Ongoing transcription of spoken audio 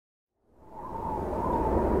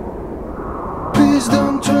Please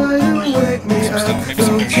don't try to wake me up.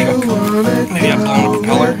 Don't you wanna Maybe I've blown the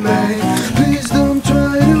propeller. Please don't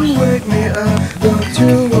try to wake me up. Don't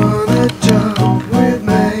you wanna jump with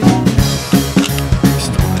me?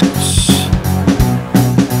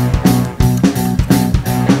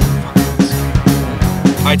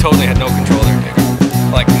 I totally had no control there, dude.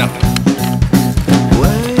 Like nothing.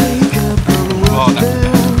 Wake up and Oh, that's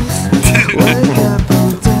bad. wake up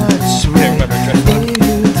and touch me. Can't remember address that. You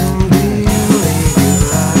don't believe your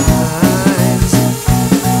eyes.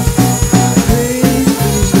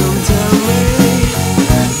 Please don't tell me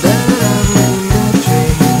that I'm in a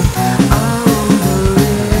dream. I won't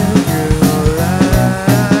believe your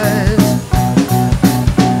lies.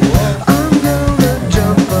 I'm gonna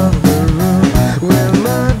jump off the roof with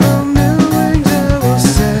my bundle wings. I will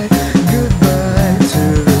say goodbye to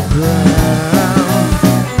the ground.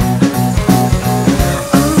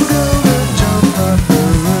 I'm gonna jump off the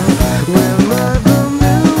roof with my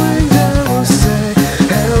bundle wings. I will say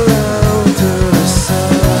hello to the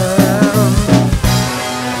sun.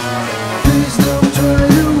 Please don't try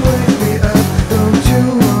to wake me up. Don't you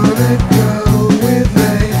wanna go with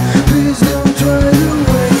me? Please don't try to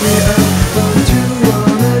wake me up. Don't you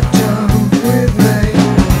wanna jump with me?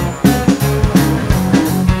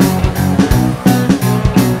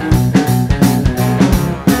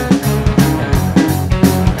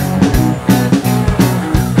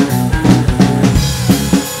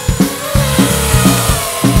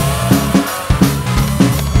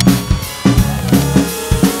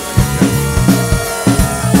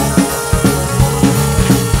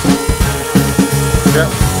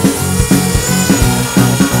 Yeah.